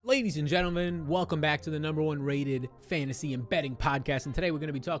Ladies and gentlemen, welcome back to the #1 rated fantasy and betting podcast. And today we're going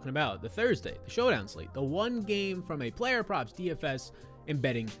to be talking about the Thursday, the showdown slate, the one game from a player props, DFS, and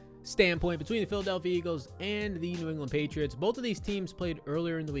betting standpoint between the Philadelphia Eagles and the New England Patriots. Both of these teams played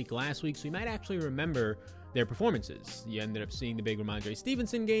earlier in the week last week, so you might actually remember their performances. You ended up seeing the big Ramondre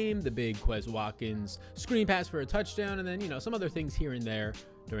Stevenson game, the big Quez Watkins screen pass for a touchdown, and then, some other things here and there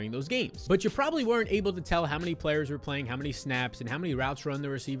during those games. But you probably weren't able to tell how many players were playing, how many snaps, and how many routes run the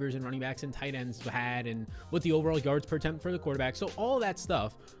receivers and running backs and tight ends had, and what the overall yards per attempt for the quarterback. So all that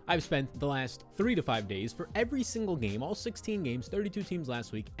stuff I've spent the last 3 to 5 days for every single game, all 16 games, 32 teams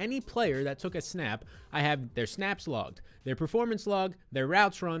last week. Any player that took a snap, I have their snaps logged, their performance log, their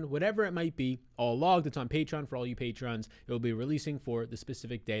routes run, whatever it might be, all logged. It's on Patreon for all you patrons. It will be releasing for the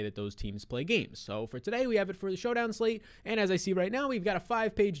specific day that those teams play games. So for today, we have it for the showdown slate. And as I see right now, we've got a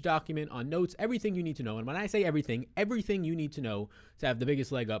 5-page document on notes, everything you need to know. And when I say everything you need to know to have the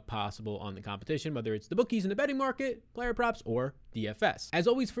biggest leg up possible on the competition, whether it's the bookies in the betting market, player props, or DFS. As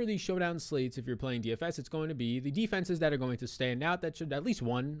always for these showdown slates, if you're playing DFS, it's going to be the defenses that are going to stand out. That should at least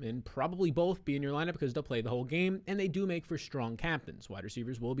one and probably both be in your lineup because they'll play the whole game, and they do make for strong captains. Wide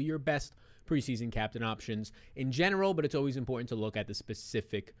receivers will be your best preseason captain options in general, but it's always important to look at the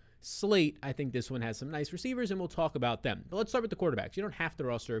specific slate. I think this one has some nice receivers, and we'll talk about them. But let's start with the quarterbacks. You don't have to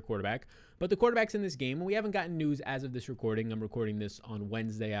roster a quarterback, but the quarterbacks in this game, and we haven't gotten news as of this recording. I'm recording this on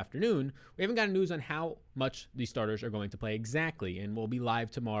Wednesday afternoon. We haven't gotten news on how much the starters are going to play exactly, and we'll be live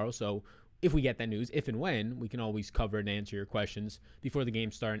tomorrow, so if we get that news, if and when, we can always cover and answer your questions before the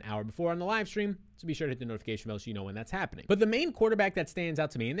game starts an hour before on the live stream. So be sure to hit the notification bell so you know when that's happening. But the main quarterback that stands out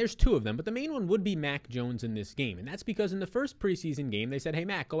to me, and there's 2 of them, but the main one would be Mac Jones in this game. And that's because in the first preseason game, they said, hey,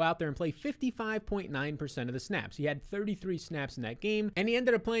 Mac, go out there and play 55.9% of the snaps. He had 33 snaps in that game, and he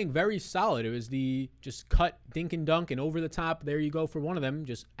ended up playing very solid. It was the just cut, dink and dunk, and over the top. There you go for one of them,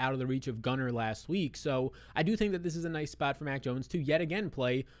 just out of the reach of Gunner last week. So I do think that this is a nice spot for Mac Jones to yet again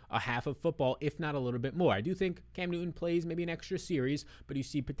play a half of football, if not a little bit more. I do think Cam Newton plays maybe an extra series, but you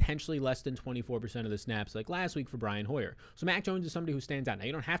see potentially less than 24% of the snaps like last week for Brian Hoyer. So Mac Jones is somebody who stands out. Now,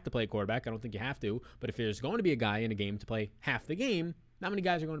 you don't have to play quarterback. I don't think you have to, but if there's going to be a guy in a game to play half the game, not many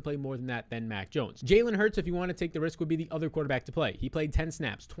guys are going to play more than that than Mac Jones. Jalen Hurts, if you want to take the risk, would be the other quarterback to play. He played 10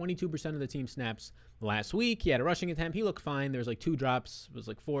 snaps, 22% of the team snaps last week. He had a rushing attempt. He looked fine. There was like 2 drops. It was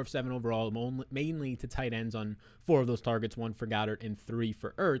like 4 of 7 overall, mainly to tight ends on 4 of those targets, 1 for Goddard and 3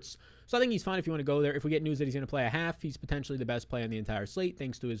 for Ertz. So I think he's fine if you want to go there. If we get news that he's going to play a half, he's potentially the best play on the entire slate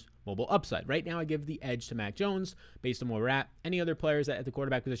thanks to his mobile upside. Right now, I give the edge to Mac Jones based on where we're at. Any other players at the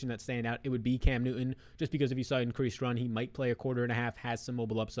quarterback position that stand out, it would be Cam Newton, just because if you saw increased run, he might play a quarter and a half, has some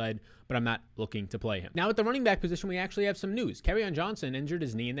mobile upside, but I'm not looking to play him. Now at the running back position, we actually have some news. Kerryon Johnson injured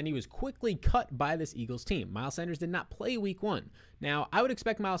his knee, and then he was quickly cut by this Eagles team. Miles Sanders did not play week 1. Now, I would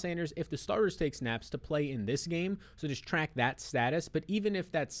expect Miles Sanders, if the starters take snaps, to play in this game, so just track that status. But even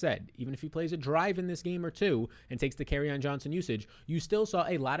if that's said, even if he plays a drive in this game or 2 and takes the Kerryon Johnson usage, you still saw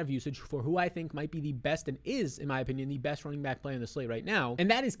a lot of usage for who I think might be the best and is, in my opinion, the best running back play on the slate right now, and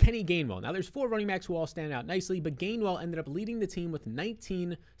that is Kenny Gainwell. Now, there's 4 running backs who all stand out nicely, but Gainwell ended up leading the team with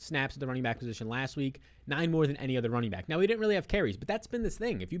 19 snaps at the running back position last week, 9 more than any other running back. Now, we didn't really have carries, but that's been this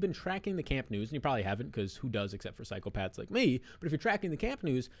thing. If you've been tracking the camp news, and you probably haven't, because who does except for psychopaths like me, but if you're tracking the camp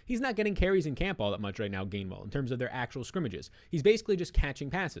news, he's not getting carries in camp all that much right now, Gainwell, in terms of their actual scrimmages. He's basically just catching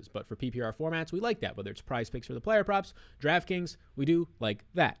passes, but for PPR formats, we like that, whether it's prize picks for the player props, Draftkings, we do like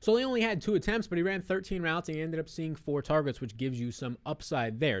that. So he only had 2 attempts, but he ran 13 routes, and he ended up seeing 4 targets, which gives you some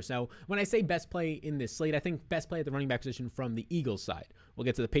upside there. So when I say best play in this slate, I think best play at the running back position from the Eagles side. We'll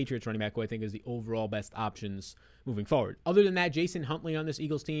get to the Patriots running back, who I think is the overall best options moving forward. Other than that, Jason Huntley on this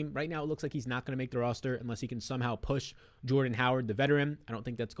Eagles team, right now it looks like he's not going to make the roster unless he can somehow push Jordan Howard, the veteran. I don't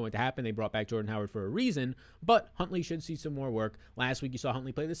think that's going to happen. They brought back Jordan Howard for a reason, but Huntley should see some more work. Last week, you saw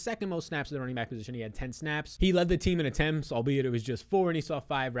Huntley play the second most snaps at the running back position. He had 10 snaps. He led the team in attempts, albeit it was just 4, and he saw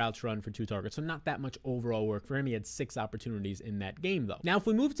 5 routes run for 2 targets, so not that much overall work for him. He had 6 opportunities in that game, though. Now, if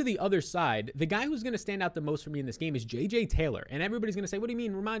we move to the other side, the guy who's going to stand out the most for me in this game is J.J. Taylor, and everybody's going to say, what do you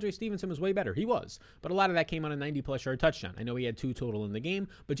mean Ramondre Stevenson was way better? He was, but a lot of that came on a 90-plus yard touchdown. I know he had 2 total in the game,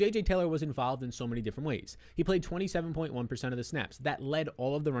 but J.J. Taylor was involved in so many different ways. He played 27.1% of the snaps. That led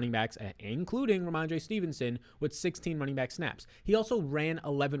all of the running backs, including Ramondre Stevenson, with 16 running back snaps. He also ran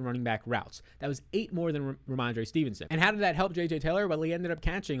 11 running back routes. That was 8 more than Ramondre Stevenson. And how did that help J.J. Taylor? Well, he ended up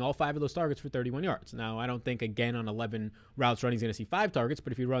catching all 5 of those targets for 31 yards. Now, I don't think, again, on 11 routes run, he's going to see 5 targets,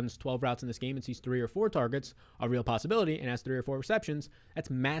 but if he runs 12 routes in this game and sees 3 or 4 targets, a real possibility, and has 3 or 4 receptions, that's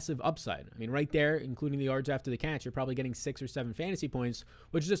massive upside. I mean, right there, including the yards after the catch, you're probably getting 6 or 7 fantasy points,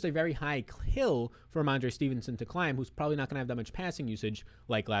 which is just a very high hill for Ramondre Stevenson to climb, who's probably not going to have that much passing usage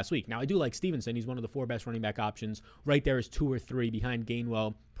like last week. Now, I do like Stevenson. He's one of the 4 best running back options. Right there is 2 or 3 behind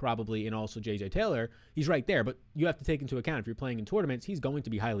Gainwell, probably, and also J.J. Taylor. He's right there, but you have to take into account if you're playing in tournaments, he's going to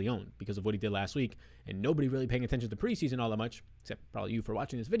be highly owned because of what he did last week, and nobody really paying attention to the preseason all that much, except probably you for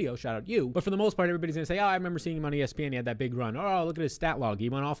watching this video. Shout out you. But for the most part, everybody's going to say, oh, I remember seeing him on ESPN. He had that big run. Oh, look at his stat log. He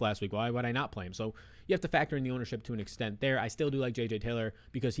went off last week. Why would I not play him? So you have to factor in the ownership to an extent there. I still do like J.J. Taylor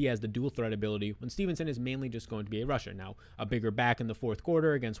because he has the dual threat ability when Stevenson is mainly just going to be a rusher. Now, a bigger back in the fourth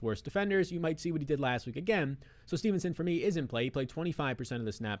quarter against worse defenders, you might see what he did last week again. So Stevenson, for me, is in play. He played 25% of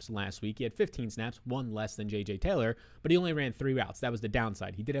the snaps last week. He had 15 snaps, 1 less than J.J. Taylor, but he only ran 3 routes. That was the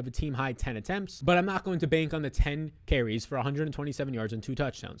downside. He did have a team-high 10 attempts, but I'm not going to bank on the 10 carries for 127 yards and 2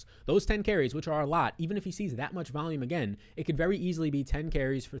 touchdowns. Those 10 carries, which are a lot, even if he sees that much volume again, it could very easily be 10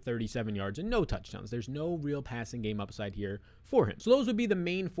 carries for 37 yards and no touchdowns. There's no real passing game upside here for him. So those would be the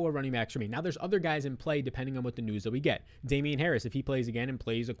main 4 running backs for me. Now, there's other guys in play depending on what the news that we get. Damian Harris, if he plays again and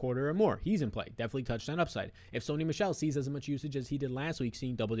plays a quarter or more, he's in play. Definitely touchdown upside. If Sony Michel sees as much usage as he did last week,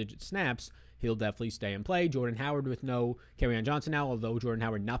 seeing double-digit snaps, he'll definitely stay in play. Jordan Howard with no Kerryon Johnson now, although Jordan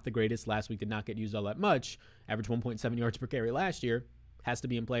Howard not the greatest. Last week did not get used all that much. Averaged 1.7 yards per carry last year. Has to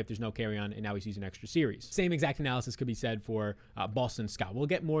be in play if there's no carry-on, and now he sees an extra series. Same exact analysis could be said for Boston Scott. We'll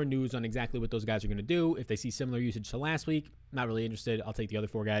get more news on exactly what those guys are going to do. If they see similar usage to last week, not really interested. I'll take the other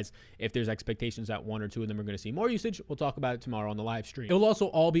 4 guys. If there's expectations that 1 or 2 of them are going to see more usage, we'll talk about it tomorrow on the live stream. It will also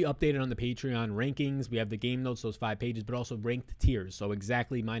all be updated on the Patreon rankings. We have the game notes, those 5 pages, but also ranked tiers. So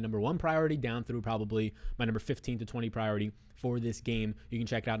exactly my number 1 priority down through probably my number 15 to 20 priority for this game. You can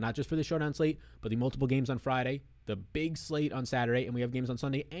check it out not just for the showdown slate, but the multiple games on Friday, the big slate on Saturday, and we have games on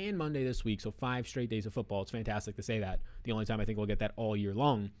Sunday and Monday this week. So 5 straight days of football. It's fantastic to say that. The only time I think we'll get that all year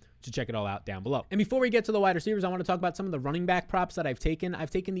long. So check it all out down below. And before we get to the wide receivers, I want to talk about some of the running back props that I've taken. I've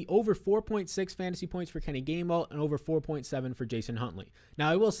taken the over 4.6 fantasy points for Kenny Gainwell and over 4.7 for Jason Huntley.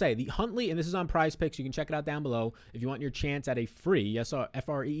 Now, I will say the Huntley, and this is on Prize Picks. You can check it out down below. If you want your chance at a free, yes,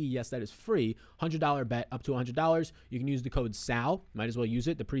 FREE, yes, that is free, $100 bet up to $100. You can use the code SAL. Might as well use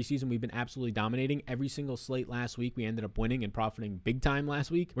it. The preseason, we've been absolutely dominating. Every single slate last week, we ended up winning and profiting big time last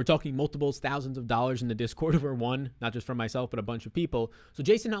week. We're talking multiples, thousands of dollars in the Discord were won, not just from myself, but a bunch of people. So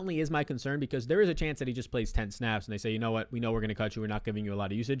Jason Huntley is my concern because there is a chance that he just plays 10 snaps and they say, you know what, we know we're going to cut you. We're not giving you a lot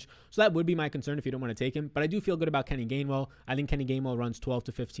of usage. So that would be my concern if you don't want to take him. But I do feel good about Kenny Gainwell. I think Kenny Gainwell runs 12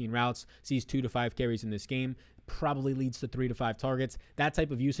 to 15 routes, sees 2 to 5 carries in this game, probably leads to 3 to 5 targets. That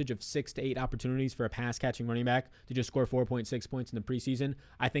type of usage of 6 to 8 opportunities for a pass-catching running back to just score 4.6 points in the preseason,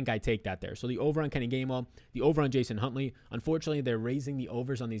 I think I take that there. So the over on Kenny Gainwell, the over on Jason Huntley. Unfortunately, they're raising the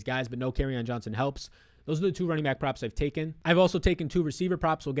overs on these guys, but no Kerryon Johnson helps. Those are the 2 running back props I've taken. I've also taken 2 receiver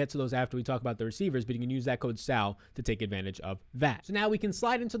props. We'll get to those after we talk about the receivers, but you can use that code SAL to take advantage of that. So now we can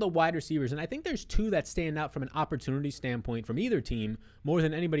slide into the wide receivers, and I think there's 2 that stand out from an opportunity standpoint from either team more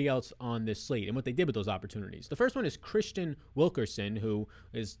than anybody else on this slate and what they did with those opportunities. The first one is Christian Wilkerson, who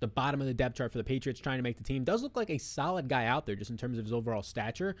is the bottom of the depth chart for the Patriots trying to make the team. Does look like a solid guy out there just in terms of his overall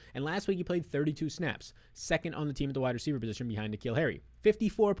stature, and last week he played 32 snaps, second on the team at the wide receiver position behind N'Keal Harry.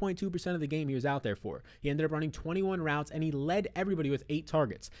 54.2% of the game he was out there for. He ended up running 21 routes, and he led everybody with 8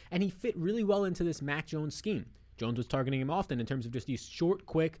 targets. And he fit really well into this Mac Jones scheme. Jones was targeting him often in terms of just these short,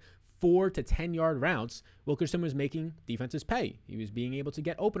 quick, 4 to 10 yard routes. Wilkerson was making defenses pay. He was being able to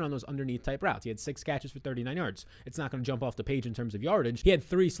get open on those underneath type routes. He had 6 catches for 39 yards. It's not going to jump off the page in terms of yardage. He had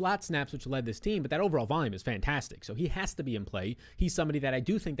 3 slot snaps, which led this team, but that overall volume is fantastic. So he has to be in play. He's somebody that I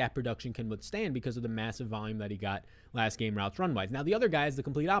do think that production can withstand because of the massive volume that he got last game routes run-wise. Now, the other guy is the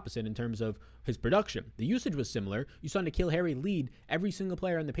complete opposite in terms of his production. The usage was similar. You saw N'Keal Harry lead every single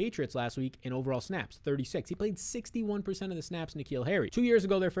player on the Patriots last week in overall snaps, 36. He played 61% of the snaps, N'Keal Harry. 2 years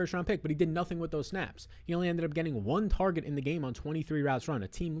ago, their first-round pick, but he did nothing with those snaps. He only ended up getting 1 target in the game on 23 routes run, a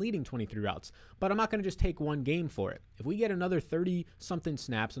team leading 23 routes. But I'm not going to just take one game for it. If we get another 30-something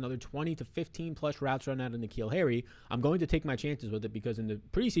snaps, another 20 to 15-plus routes run out of N'Keal Harry, I'm going to take my chances with it because in the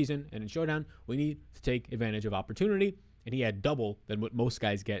preseason and in showdown, we need to take advantage of opportunity. And he had double than what most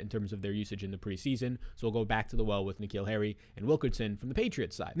guys get in terms of their usage in the preseason. So we'll go back to the well with N'Keal Harry and Wilkerson from the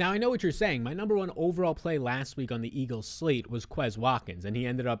Patriots side. Now, I know what you're saying. My number 1 overall play last week on the Eagles slate was Quez Watkins. And he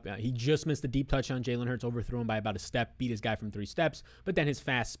ended up, he just missed a deep touchdown. Jalen Hurts overthrew him by about a step, beat his guy from 3 steps. But then his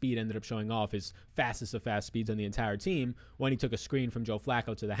fast speed ended up showing off, his fastest of fast speeds on the entire team, when he took a screen from Joe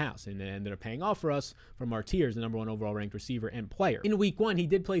Flacco to the house. And it ended up paying off for us from Martyrs, the number 1 overall ranked receiver and player. In week 1, he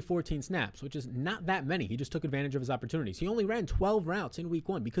did play 14 snaps, which is not that many. He just took advantage of his opportunity. 20s. He only ran 12 routes in week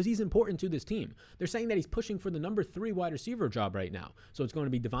 1 because he's important to this team. They're saying that he's pushing for the number 3 wide receiver job right now. So it's going to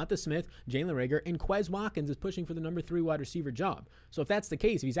be Devonta Smith, Jalen Reagor, and Quez Watkins is pushing for the number 3 wide receiver job. So if that's the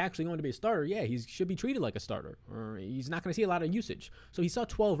case, if he's actually going to be a starter, yeah, he should be treated like a starter, or he's not going to see a lot of usage. So he saw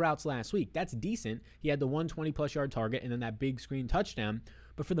 12 routes last week. That's decent. He had the 120-plus yard target and then that big screen touchdown.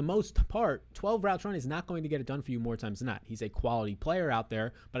 But for the most part, 12 routes run is not going to get it done for you more times than not. He's a quality player out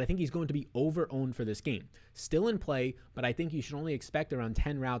there, but I think he's going to be over-owned for this game. Still in play, but I think you should only expect around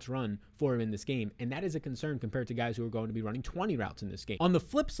 10 routes run for him in this game, and that is a concern compared to guys who are going to be running 20 routes in this game. On the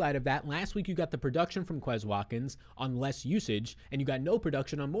flip side of that, last week you got the production from Quez Watkins on less usage, and you got no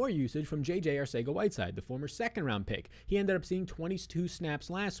production on more usage from J.J. Arcega-Whiteside, the former second-round pick. He ended up seeing 22 snaps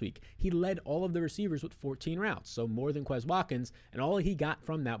last week. He led all of the receivers with 14 routes, so more than Quez Watkins, and all he got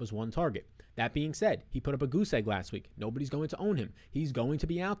from that was 1 target. That being said, he put up a goose egg last week. Nobody's going to own him. He's going to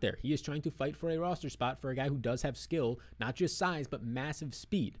be out there. He is trying to fight for a roster spot for a guy who does have skill, not just size, but massive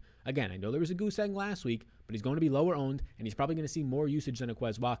speed. Again, I know there was a goose egg last week, but he's going to be lower owned, and he's probably going to see more usage than a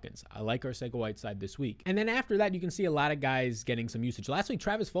Quez Watkins. I like Arcega-Whiteside this week. And then after that, you can see a lot of guys getting some usage. Last week,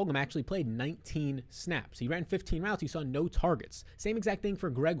 Travis Fulgham actually played 19 snaps. He ran 15 routes. He saw no targets. Same exact thing for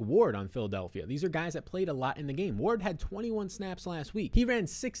Greg Ward on Philadelphia. These are guys that played a lot in the game. Ward had 21 snaps last week. He ran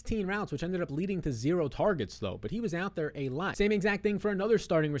 16 routes, which ended up leading to 0 targets, though, but he was out there a lot. Same exact thing for another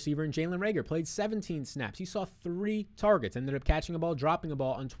starting receiver in Jalen Reagor. Played 17 snaps. He saw 3 targets. Ended up catching a ball, dropping a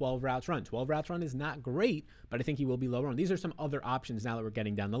ball on 12 routes run. 12 routes run is not great, but I think he will be lower on. These are some other options now that we're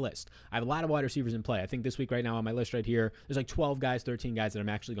getting down the list. I have a lot of wide receivers in play. I think this week right now on my list right here, there's like 12 guys, 13 guys that I'm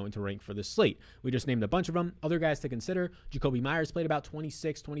actually going to rank for this slate. We just named a bunch of them. Other guys to consider, Jacoby Myers played about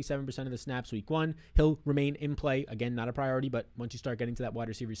 27% of the snaps week 1. He'll remain in play. Again, not a priority, but once you start getting to that wide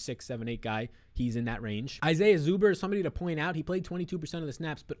receiver 6, 7, 8 guy, he's in that range. Isaiah Zuber is somebody to point out. He played 22% of the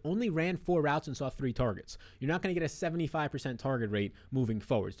snaps, but only ran 4 routes and saw 3 targets. You're not going to get a 75% target rate moving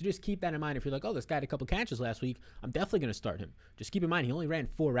forward. So just keep that in mind. If you're like, oh, this guy had a couple catches last week, I'm definitely going to start him. Just keep in mind, he only ran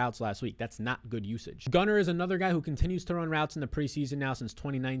 4 routes last week. That's not good usage. Gunner is another guy who continues to run routes in the preseason now since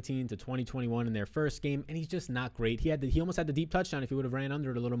 2019 to 2021 in their first game, and he's just not great. He almost had the deep touchdown if he would have ran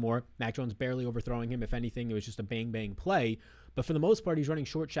under it a little more. Mac Jones barely overthrowing him. If anything, it was just a bang-bang play. But for the most part, he's running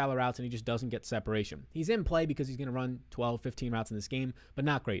short, shallow routes, and he just doesn't get separation. He's in play because he's going to run 12, 15 routes in this game, but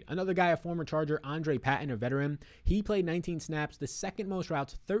not great. Another guy, a former Charger, Andre Patton, a veteran. He played 19 snaps, the second most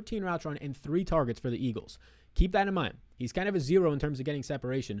routes, 13 routes run, and 3 targets for the Eagles. Keep that in mind. He's kind of a 0 in terms of getting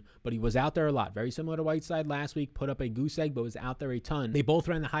separation, but he was out there a lot. Very similar to Whiteside last week, put up a goose egg, but was out there a ton. They both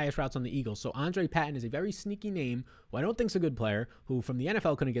ran the highest routes on the Eagles. So Andre Patton is a very sneaky name, who I don't think is a good player, who from the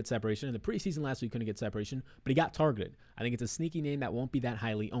NFL couldn't get separation. In the preseason last week couldn't get separation, but he got targeted. I think it's a sneaky name that won't be that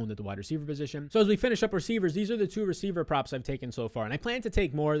highly owned at the wide receiver position. So as we finish up receivers, these are the 2 receiver props I've taken so far. And I plan to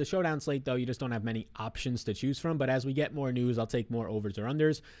take more. The showdown slate, though, you just don't have many options to choose from. But as we get more news, I'll take more overs or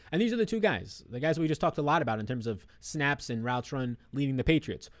unders. And these are the 2 guys. The guys we just talked a lot about in terms of snaps and routes run leading the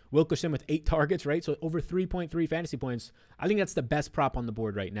Patriots. Wilkerson with 8 targets, right? So over 3.3 fantasy points. I think that's the best prop on the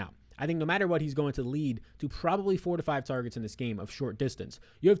board right now. I think no matter what, he's going to lead to probably 4 to 5 targets in this game of short distance.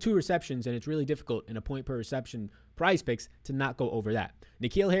 You have 2 receptions, and it's really difficult in a point per reception prize picks to not go over that.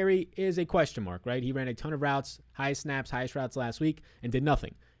 N'Keal Harry is a question mark, right? He ran a ton of routes, highest snaps, highest routes last week, and did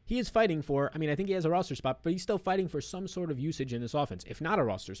nothing. He is fighting for, I think he has a roster spot, but he's still fighting for some sort of usage in this offense, if not a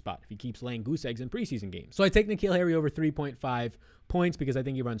roster spot, if he keeps laying goose eggs in preseason games. So I take N'Keal Harry over 3.5 points because I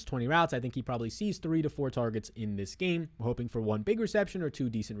think he runs 20 routes. I think he probably sees 3 to 4 targets in this game. We're hoping for 1 big reception or 2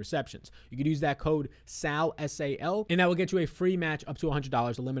 decent receptions. You could use that code SAL, S-A-L, and that will get you a free match up to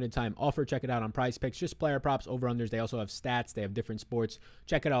 $100, a limited time offer. Check it out on Prize Picks, just player props, over-unders. They also have stats. They have different sports.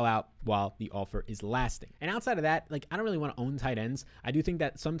 Check it all out while the offer is lasting. And outside of that, I don't really want to own tight ends. I do think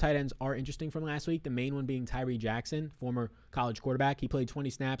that some tight ends are interesting from last week. The main one being Tyree Jackson, former college quarterback. He played 20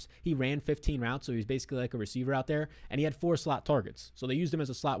 snaps. He ran 15 routes, so he was basically like a receiver out there, and he had 4 slot targets. So they used him as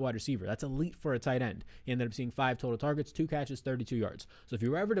a slot wide receiver. That's elite for a tight end. He ended up seeing 5 total targets, 2 catches, 32 yards. So if you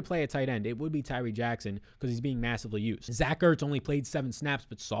were ever to play a tight end, it would be Tyree Jackson because he's being massively used. Zach Ertz only played 7 snaps,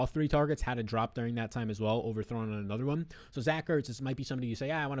 but saw 3 targets, had a drop during that time as well, overthrown on another one. So Zach Ertz, this might be somebody you say,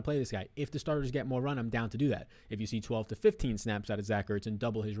 I want to play this guy. If the starters get more run, I'm down to do that. If you see 12 to 15 snaps out of Zach Ertz and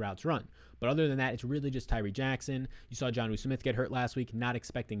double his routes run. But other than that, it's really just Tyree Jackson. You saw Jonnu Smith get hurt last week, not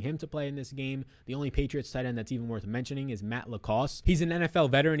expecting him to play in this game. The only Patriots tight end that's even worth mentioning is Matt LaCosse. He's an NFL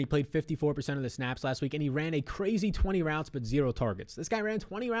veteran. He played 54% of the snaps last week, and he ran a crazy 20 routes, but 0 targets. This guy ran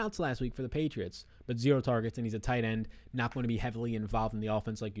 20 routes last week for the Patriots, but 0 targets, and he's a tight end, not going to be heavily involved in the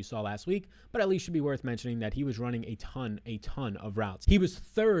offense like you saw last week, but at least should be worth mentioning that he was running a ton of routes. He was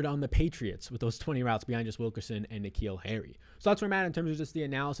 3rd on the Patriots with those 20 routes behind just Wilkerson and N'Keal Harry. So that's where I'm at in terms of just the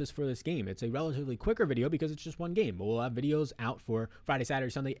analysis for this game. It's a relatively quicker video because it's just one game, but we'll have videos out for Friday,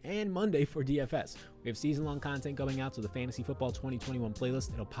 Saturday, Sunday, and Monday for DFS. We have season-long content going out, so the Fantasy Football 2021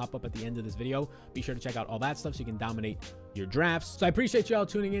 playlist, it'll pop up at the end of this video. Be sure to check out all that stuff so you can dominate your drafts. So I appreciate y'all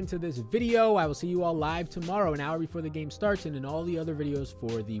tuning into this video. I will see you all live tomorrow, an hour before the game starts, and in all the other videos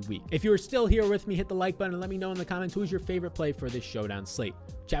for the week. If you're still here with me, hit the like button and let me know in the comments who's your favorite play for this showdown slate.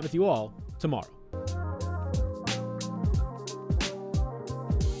 Chat with you all tomorrow.